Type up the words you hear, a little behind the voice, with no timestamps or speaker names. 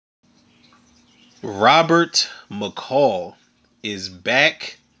Robert McCall is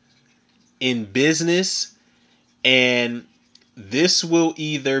back in business, and this will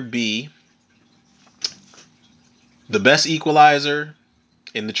either be the best Equalizer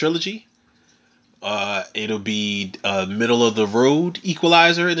in the trilogy. It'll be a middle of the road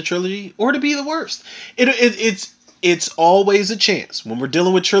Equalizer in the trilogy, or to be the worst. It's always a chance when we're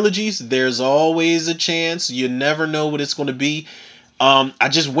dealing with trilogies. There's always a chance. You never know what it's going to be. I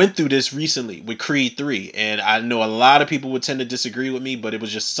just went through this recently with Creed 3, and I know a lot of people would tend to disagree with me, but it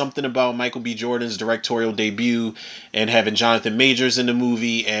was just something about Michael B. Jordan's directorial debut and having Jonathan Majors in the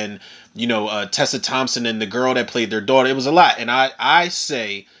movie, and Tessa Thompson and the girl that played their daughter. It was a lot, and I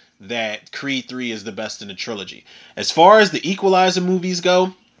say that Creed 3 is the best in the trilogy. As far as the Equalizer movies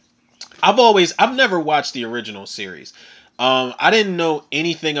go, I've never watched the original series. I didn't know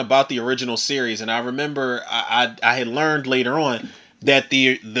anything about the original series, and I remember I had learned later on that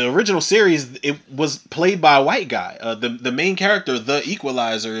the original series, it was played by a white guy. The main character, the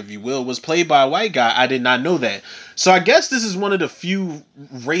Equalizer, if you will, was played by a white guy. I did not know that. So I guess this is one of the few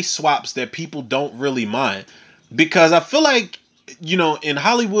race swaps that people don't really mind, because I feel like, in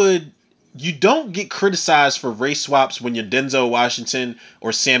Hollywood, you don't get criticized for race swaps when you're Denzel Washington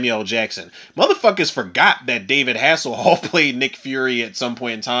or Samuel L. Jackson. Motherfuckers forgot that David Hasselhoff played Nick Fury at some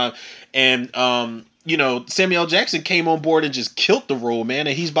point in time. And, Samuel L. Jackson came on board and just killed the role, man.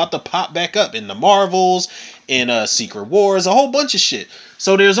 And he's about to pop back up in the Marvels, in Secret Wars, a whole bunch of shit.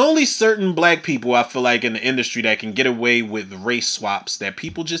 So there's only certain black people, I feel like, in the industry that can get away with race swaps that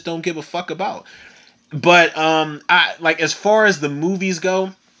people just don't give a fuck about. But I like, as far as the movies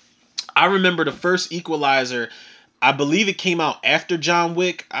go, I remember the first Equalizer. I believe it came out after John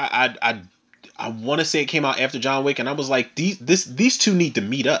Wick. I want to say it came out after John Wick, and I was like, these two need to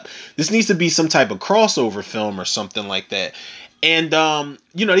meet up. This needs to be some type of crossover film or something like that. And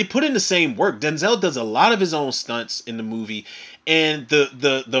they put in the same work. Denzel does a lot of his own stunts in the movie, and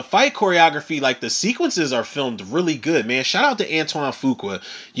the fight choreography, like the sequences, are filmed really good, man. Shout out to Antoine Fuqua.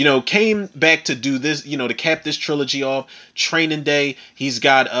 Came back to do this, to cap this trilogy off. Training Day. He's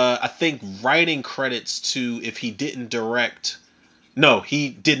got I think writing credits to, if he didn't direct. No, he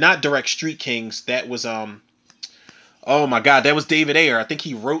did not direct Street Kings. That was oh my god, that was David Ayer. I think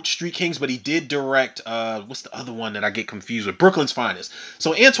he wrote Street Kings, but he did direct what's the other one that I get confused with? Brooklyn's Finest.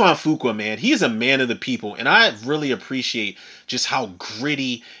 So Antoine Fuqua, man, he is a man of the people, and I really appreciate just how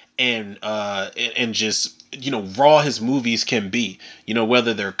gritty and just raw his movies can be.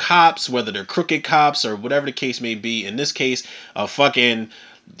 Whether they're cops, whether they're crooked cops, or whatever the case may be. In this case, a fucking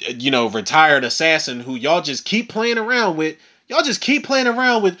retired assassin who y'all just keep playing around with. Y'all just keep playing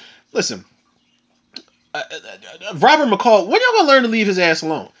around with. Listen, Robert McCall, when y'all gonna learn to leave his ass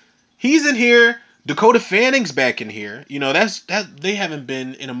alone? He's in here. Dakota Fanning's back in here. That they haven't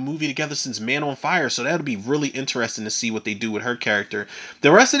been in a movie together since Man on Fire, so that'll be really interesting to see what they do with her character.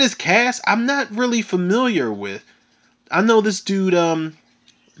 The rest of this cast, I'm not really familiar with. I know this dude,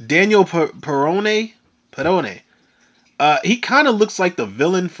 Daniel Perone. Perone. He kind of looks like the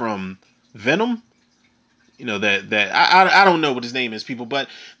villain from Venom. That I don't know what his name is, people. But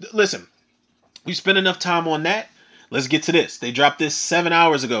listen, we spent enough time on that. Let's get to this. They dropped this 7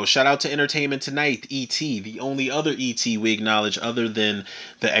 hours ago. Shout out to Entertainment Tonight, E.T., the only other E.T. we acknowledge other than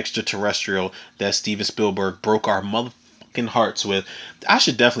the extraterrestrial that Steven Spielberg broke our motherfucking hearts with. I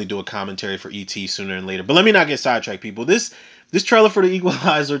should definitely do a commentary for E.T. sooner than later. But let me not get sidetracked, people. This trailer for the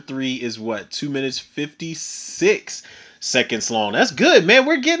Equalizer 3 is what? 2 minutes 56 seconds long. That's good, man.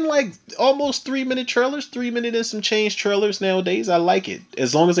 We're getting like almost 3 minute trailers, 3 minute and some change trailers nowadays. I like it,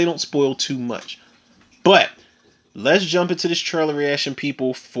 as long as they don't spoil too much. But let's jump into this trailer reaction,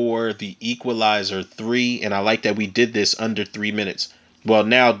 people, for the Equalizer 3. And I like that we did this under 3 minutes. Well,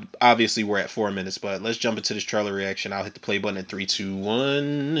 now obviously we're at 4 minutes, but let's jump into this trailer reaction. I'll hit the play button in 3, 2,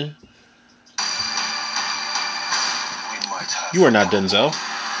 1. You are not Denzel.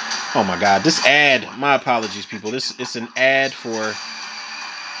 Oh my god, this ad. My apologies, people. It's an ad for. What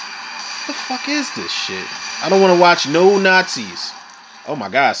the fuck is this shit? I don't want to watch no Nazis. Oh my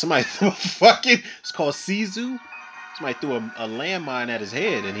god, somebody threw a fucking. It's called Sizu. Somebody threw a landmine at his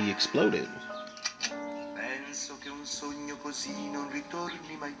head and he exploded.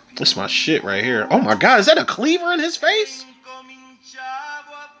 That's my shit right here. Oh my god, is that a cleaver in his face?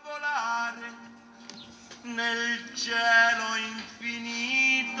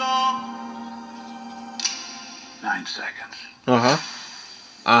 9 seconds. Uh huh.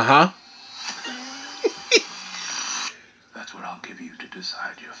 Uh huh. That's what I'll give you to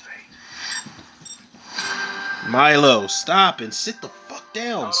decide your fate. Milo, stop and sit the fuck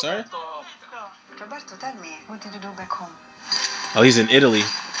down, sir. Roberto, tell me, what did you do back home? Oh, he's in Italy.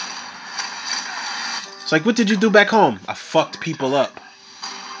 It's like, what did you do back home? I fucked people up.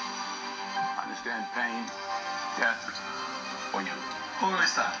 Understand pain, death, or you.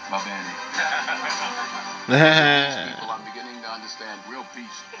 Va bene. These people, I'm beginning to understand real peace.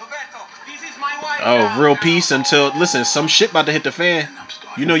 Roberto, this is my wife. Oh, real peace until, listen, some shit about to hit the fan.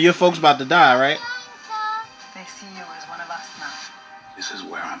 You know your folks about to die, right? They see you as one of us now. This is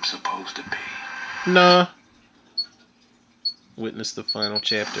where I'm supposed to be. Nah. Witness the final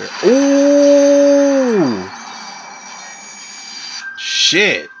chapter. Ooh.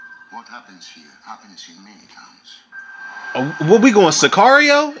 Shit. What happens here happens in many towns. What we going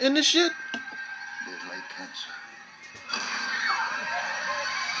Sicario in this shit? There's like cancer.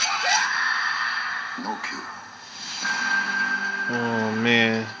 No cure. Oh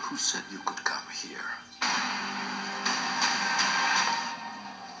man. Who said you could come here?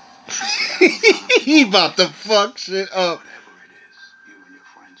 He about to fuck shit up. Whatever it is you and your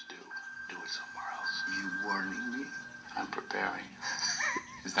friends do it somewhere else. You warning me? I'm preparing.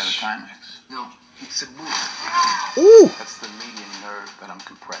 Is that a climax? No, it's a movie. Ooh. That's the median nerve that I'm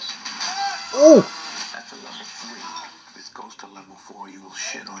compressing. Ooh. That's a level 3. If this goes to level 4, you will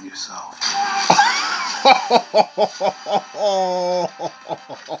shit on yourself.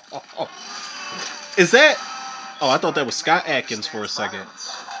 Is that? Oh, I thought that was Scott Adkins for a second.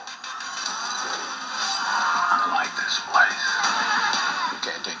 I like this place. You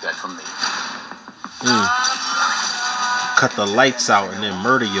can't take that from me. Cut the lights out and then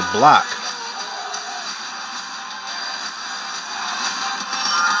murder your block.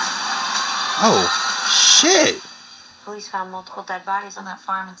 Oh, shit. Police found multiple dead bodies on that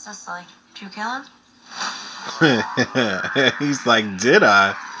farm in Sicily. Did you kill him? He's like, did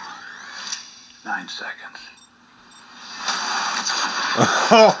I? 9 seconds.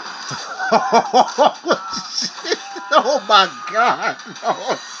 Oh, shit. Oh my god.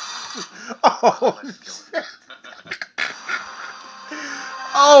 Oh,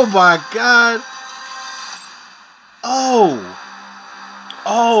 oh my god. Oh.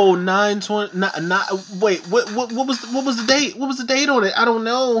 Oh, 9/20. Wait, what was the date? What was the date on it? I don't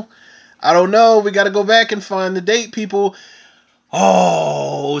know. We got to go back and find the date, people.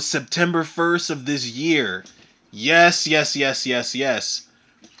 Oh, September 1st of this year. Yes.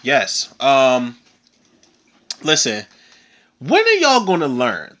 Listen. When are y'all going to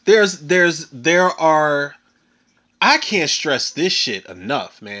learn? There are I can't stress this shit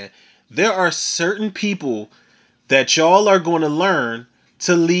enough, man. There are certain people that y'all are going to learn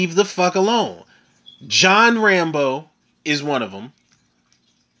to leave the fuck alone. John Rambo is one of them.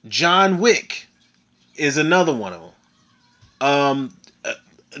 John Wick is another one of them.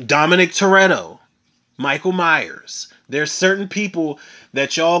 Dominic Toretto, Michael Myers. There's certain people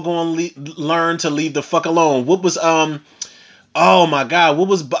that y'all gonna learn to leave the fuck alone. What was Oh my God, what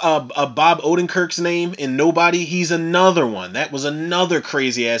was Bob Odenkirk's name in Nobody? He's another one. That was another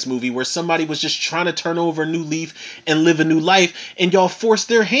crazy ass movie where somebody was just trying to turn over a new leaf and live a new life, and y'all forced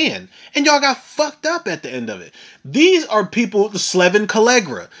their hand, and y'all got fucked up at the end of it. These are people. Slevin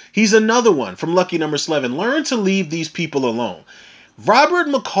Callegra, he's another one from Lucky Number Slevin. Learn to leave these people alone. Robert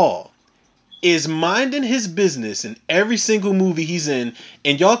McCall is minding his business in every single movie he's in,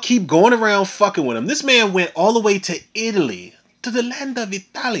 and y'all keep going around fucking with him. This man went all the way to Italy, to the land of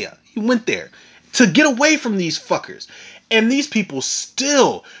Italia. He went there to get away from these fuckers. And these people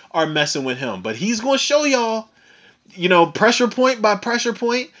still are messing with him. But he's going to show y'all, pressure point by pressure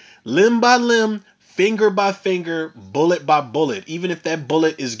point, limb by limb, finger by finger, bullet by bullet. Even if that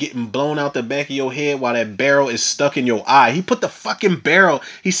bullet is getting blown out the back of your head while that barrel is stuck in your eye. He put the fucking barrel,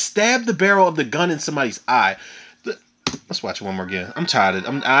 he stabbed the barrel of the gun in somebody's eye. Let's watch it one more again. I'm tired of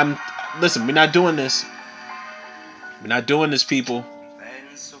it. Listen, we're not doing this. We're not doing this, people.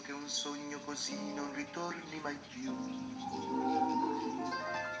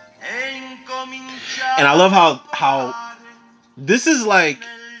 And I love how this is like,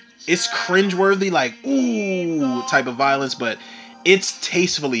 it's cringeworthy, like, ooh, type of violence, but it's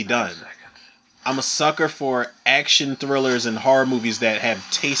tastefully done. I'm a sucker for action thrillers and horror movies that have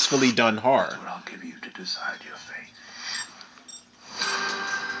tastefully done horror. That's what I'll give you to decide your fate.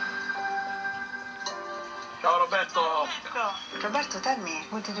 Ciao, Roberto. Roberto, tell me,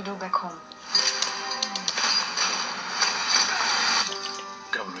 what did you do back home?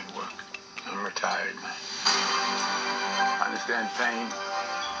 Government work. I'm retired. I understand pain,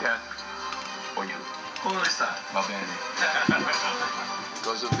 death, or you. Va bene.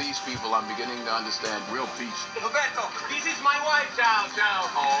 Because of these people, I'm beginning to understand real peace. Roberto, this is my wife. Ciao.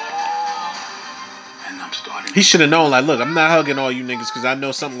 Oh. And I'm starting. He should have known, like, look, I'm not hugging all you niggas because I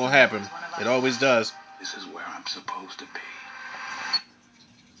know something gonna happen. It always does. This is where I'm supposed to be.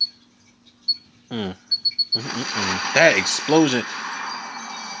 Mm-mm-mm. That explosion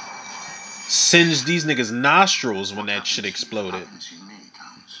singed these niggas' nostrils when that shit exploded.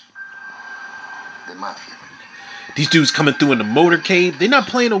 The mafia. These dudes coming through in the motorcade. They not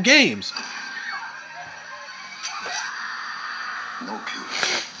playing no games. No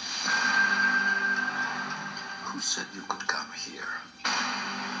killer. Who said you could come here?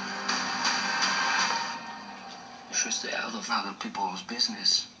 You should stay out of other people's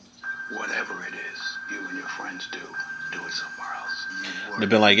business. Whatever it is you and your friends do it somewhere else. They've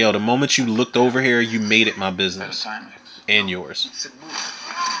been like, yo, the moment you looked over here, you made it my business. And yours.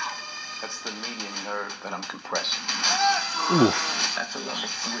 That's the median nerve that I'm compressing. Oof. That's a level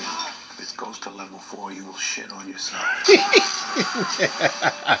 3. If this goes to level 4, you will shit on yourself.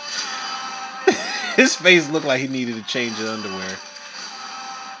 His face looked like he needed to change his underwear. You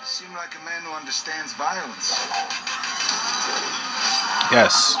seem like a man who understands violence.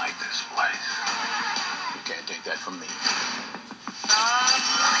 Yes. I like this place. You can't take that from me.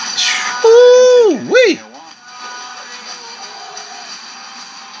 Ooh, wee.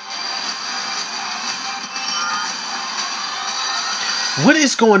 What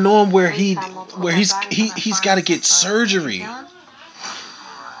is going on where he's got to get surgery?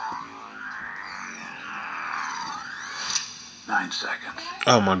 9 seconds.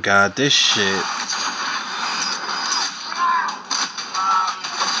 Oh my god, this shit.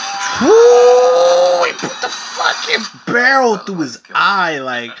 Woo! He put the fucking barrel through his eye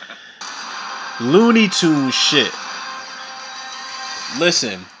like Looney Tunes shit.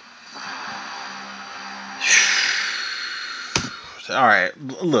 Listen. All right,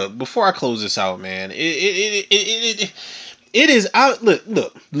 look. Before I close this out, man, it is out.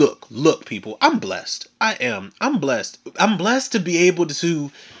 Look, people. I'm blessed. I am. I'm blessed. I'm blessed to be able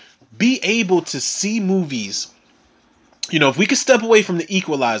to see movies. You know, if we could step away from the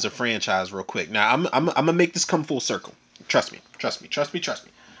Equalizer franchise real quick. Now, I'm gonna make this come full circle. Trust me.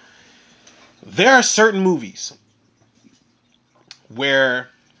 There are certain movies where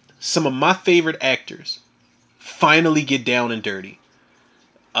some of my favorite actors finally get down and dirty.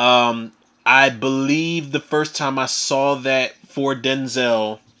 I believe the first time I saw that for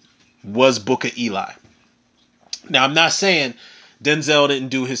Denzel was Book of Eli. Now, I'm not saying Denzel didn't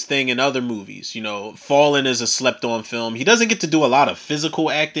do his thing in other movies. You know, Fallen is a slept on film. He doesn't get to do a lot of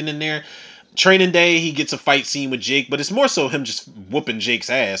physical acting in there. Training Day, he gets a fight scene with Jake, but it's more so him just whooping Jake's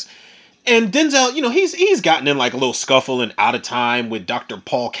ass. And Denzel, you know, he's gotten in like a little scuffle and Out of Time with Dr.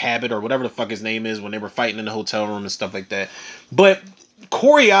 Paul Cabot or whatever the fuck his name is when they were fighting in the hotel room and stuff like that. But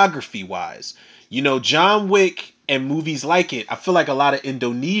choreography wise, you know, John Wick and movies like it, I feel like a lot of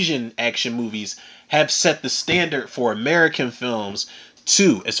Indonesian action movies have set the standard for American films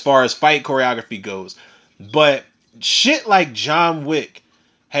too, as far as fight choreography goes. But shit like John Wick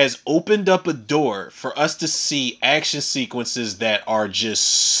has opened up a door for us to see action sequences that are just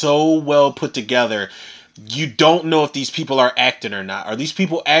so well put together. You don't know if these people are acting or not. Are these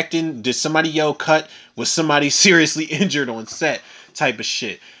people acting? Did somebody yell cut? Was somebody seriously injured on set? Type of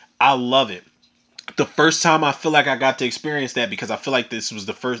shit. I love it. The first time I feel like I got to experience that, because I feel like this was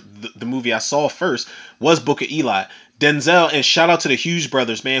the movie I saw first, was Book of Eli. Denzel, and shout out to the Hughes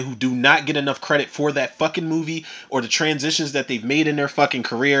brothers, man, who do not get enough credit for that fucking movie or the transitions that they've made in their fucking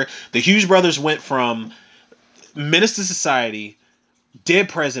career. The Hughes brothers went from Menace to Society, Dead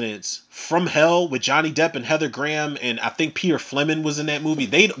Presidents, From Hell with Johnny Depp and Heather Graham, and I think Peter Fleming was in that movie.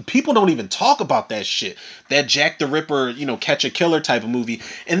 People don't even talk about that shit. That Jack the Ripper, you know, catch a killer type of movie.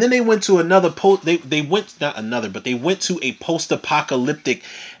 And then they went to they went not another, but they went to a post-apocalyptic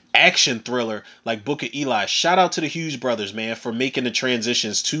action thriller like Book of Eli. Shout out to the Hughes brothers, man, for making the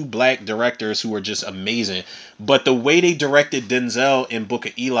transitions. Two black directors who are just amazing. But the way they directed Denzel in Book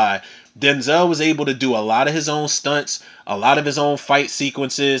of Eli, Denzel was able to do a lot of his own stunts, a lot of his own fight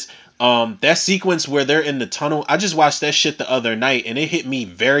sequences. That sequence where they're in the tunnel, I just watched that shit the other night and it hit me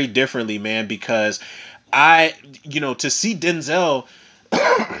very differently, man, because to see Denzel,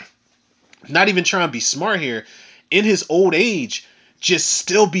 not even trying to be smart here, in his old age, just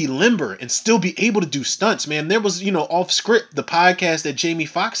still be limber and still be able to do stunts, man. There was, off script, the podcast that Jamie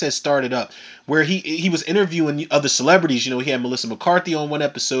Foxx has started up, where he was interviewing other celebrities. He had Melissa McCarthy on one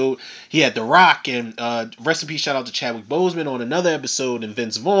episode. He had The Rock and rest in peace, shout out to Chadwick Boseman on another episode, and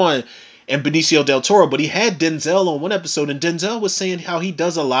Vince Vaughn and Benicio del Toro. But he had Denzel on one episode, and Denzel was saying how he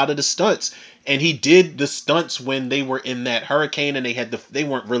does a lot of the stunts. And he did the stunts when they were in that hurricane, and they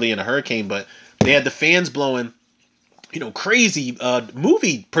weren't really in a hurricane, but they had the fans blowing, crazy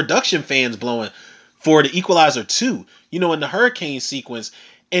movie production fans blowing for the Equalizer 2, in the hurricane sequence.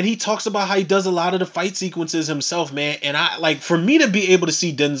 and he talks about how he does a lot of the fight sequences himself, man. And I like, for me to be able to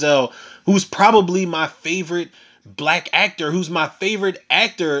see Denzel, who's probably my favorite black actor, who's my favorite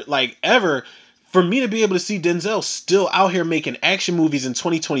actor like ever, for me to be able to see Denzel still out here making action movies in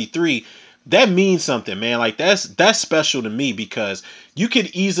 2023, that means something, man. Like that's special to me, because you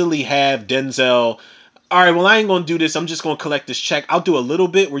could easily have Denzel. All right, well, I ain't gonna do this. I'm just gonna collect this check. I'll do a little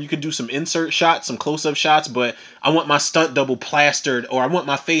bit where you can do some insert shots, some close-up shots, but I want my stunt double plastered, or I want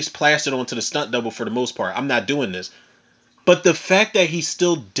my face plastered onto the stunt double for the most part. I'm not doing this. But the fact that he's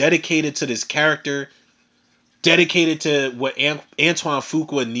still dedicated to this character, dedicated to what Antoine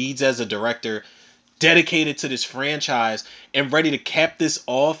Fuqua needs as a director, dedicated to this franchise, and ready to cap this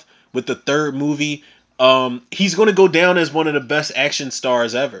off with the third movie, he's going to go down as one of the best action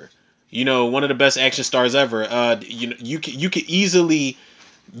stars ever. You know, one of the best action stars ever. You know, you could easily,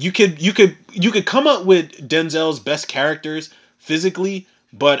 you could come up with Denzel's best characters physically,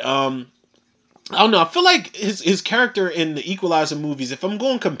 but I don't know. I feel like his character in the Equalizer movies, if I'm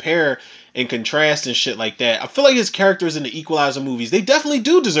going to compare and contrast and shit like that, I feel like his characters in the Equalizer movies, they definitely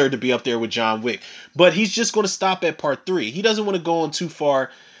do deserve to be up there with John Wick. But he's just going to stop at part 3. He doesn't want to go on too far,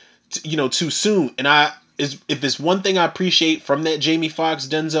 too soon. And if it's one thing I appreciate from that Jamie Foxx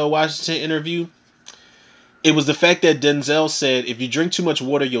Denzel Washington interview, it was the fact that Denzel said, if you drink too much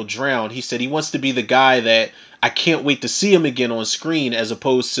water, you'll drown. He said he wants to be the guy that I can't wait to see him again on screen, as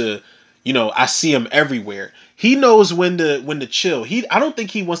opposed to, I see him everywhere. He knows when to chill. I don't think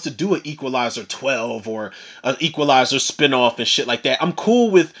he wants to do an Equalizer 12 or an Equalizer spinoff and shit like that. I'm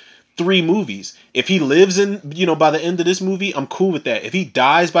cool with 3 movies. If he lives in, by the end of this movie, I'm cool with that. If he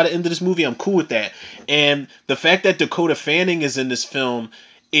dies by the end of this movie, I'm cool with that. And the fact that Dakota Fanning is in this film,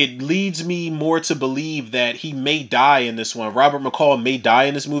 it leads me more to believe that he may die in this one. Robert McCall may die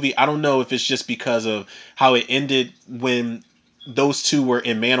in this movie. I don't know if it's just because of how it ended when those two were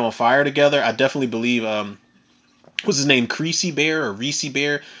in Man on Fire together. I definitely believe, what's his name, Creasy Bear or Reese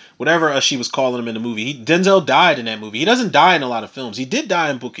Bear, whatever she was calling him in the movie. Denzel died in that movie. He doesn't die in a lot of films. He did die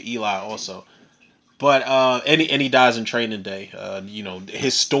in Book of Eli also, but and he dies in Training Day.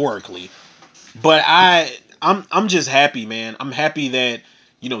 Historically. But I'm just happy, man. I'm happy that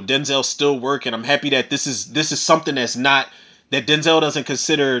Denzel's still working. I'm happy that this is something that's not, that Denzel doesn't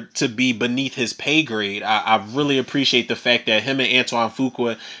consider to be beneath his pay grade. I really appreciate the fact that him and Antoine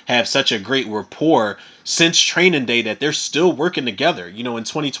Fuqua have such a great rapport since Training Day, that they're still working together, in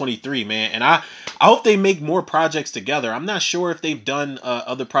 2023, man. And I hope they make more projects together. I'm not sure if they've done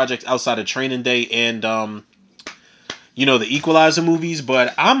other projects outside of Training Day and the Equalizer movies,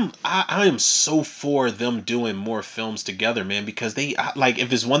 but I am so for them doing more films together, man, because like,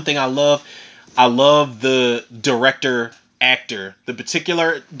 if it's one thing I love the director actor, the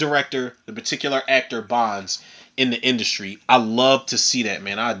particular director, the particular actor bonds in the industry. I love to see that,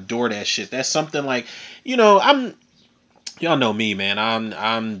 man. I adore that shit. That's something like, I'm y'all know me, man.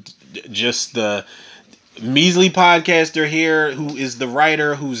 I'm just the measly podcaster here who is the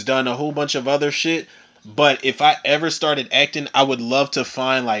writer who's done a whole bunch of other shit. But if I ever started acting, I would love to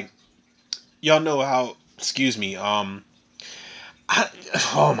find, like, y'all know how, excuse me, oh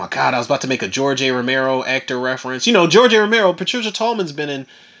my god, I was about to make a George A. Romero actor reference. George A. Romero, Patricia Tallman's been in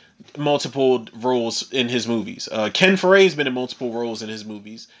multiple roles in his movies. Ken Foray's been in multiple roles in his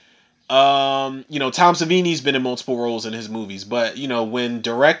movies. Tom Savini's been in multiple roles in his movies, but when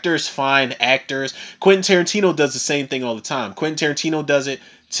directors find actors, Quentin Tarantino does the same thing all the time. Quentin Tarantino does it,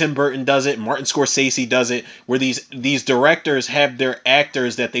 Tim Burton does it, Martin Scorsese does it, where these directors have their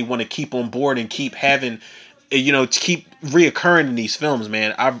actors that they want to keep on board and keep having, to keep reoccurring in these films,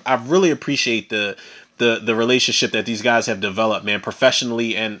 man. I really appreciate the relationship that these guys have developed, man,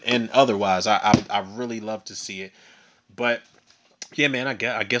 professionally and otherwise. I really love to see it, but. Yeah, man,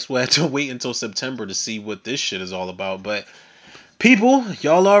 I guess we'll have to wait until September to see what this shit is all about. But people,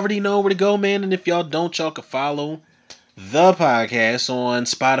 y'all already know where to go, man. And if y'all don't, y'all can follow the podcast on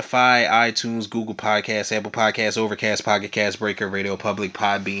Spotify, iTunes, Google Podcasts, Apple Podcasts, Overcast, Pocket Cast, Breaker, Radio Public,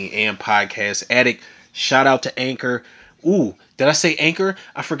 Podbean, and Podcast Addict. Shout out to Anchor. Ooh, did I say Anchor?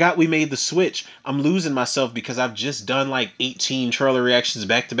 I forgot we made the switch. I'm losing myself because I've just done like 18 trailer reactions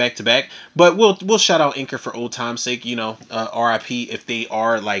back to back to back. But we'll shout out Anchor for old time's sake. RIP if they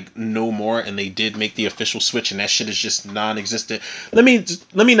are like no more and they did make the official switch and that shit is just non-existent. Let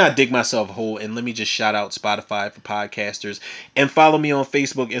me not dig myself a hole, and let me just shout out Spotify for podcasters, and follow me on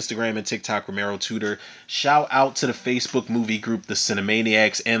Facebook, Instagram, and TikTok, Romero Tutor. Shout out to the Facebook movie group, The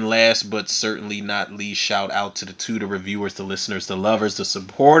Cinemaniacs, and last but certainly not least, shout out to the Tutor reviewers, the listeners, the lovers, the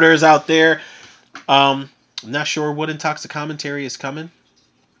supporters out there. I'm not sure what Intoxic Commentary is coming,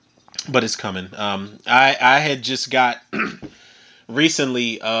 but it's coming. I had just got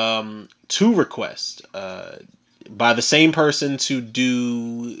recently two requests by the same person to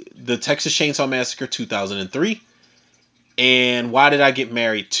do the Texas Chainsaw Massacre 2003 and Why Did I Get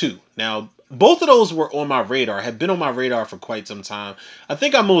Married Too. Now, both of those were on my radar, have been on my radar for quite some time. I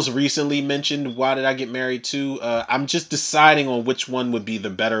think I most recently mentioned Why Did I Get Married Too. I'm just deciding on which one would be the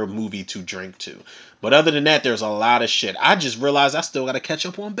better movie to drink to. But other than that, there's a lot of shit. I just realized I still got to catch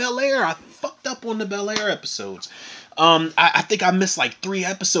up on Bel Air. I fucked up on the Bel Air episodes. I think I missed like 3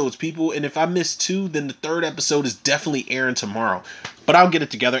 episodes, people, and if I miss 2, then the third episode is definitely airing tomorrow. But I'll get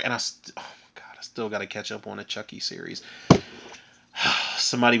it together, and oh my god, I still got to catch up on the Chucky series.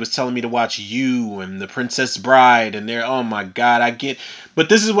 Somebody was telling me to watch You and The Princess Bride, and they're, oh my god, I get. But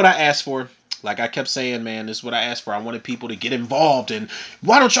this is what I asked for. Like I kept saying, man, this is what I asked for. I wanted people to get involved, and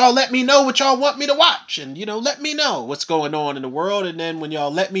why don't y'all let me know what y'all want me to watch, and let me know what's going on in the world. And then when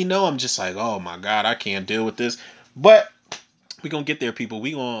y'all let me know, I'm just like, oh my god, I can't deal with this. But we gonna get there, people.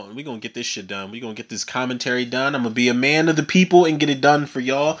 We gonna get this shit done. We gonna get this commentary done. I'm gonna be a man of the people and get it done for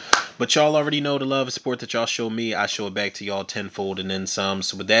y'all. But y'all already know the love and support that y'all show me. I show it back to y'all tenfold and then some.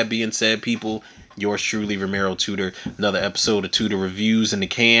 So with that being said, people, yours truly, Romero Tudor. Another episode of Tudor Reviews in the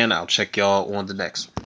can. I'll check y'all on the next one.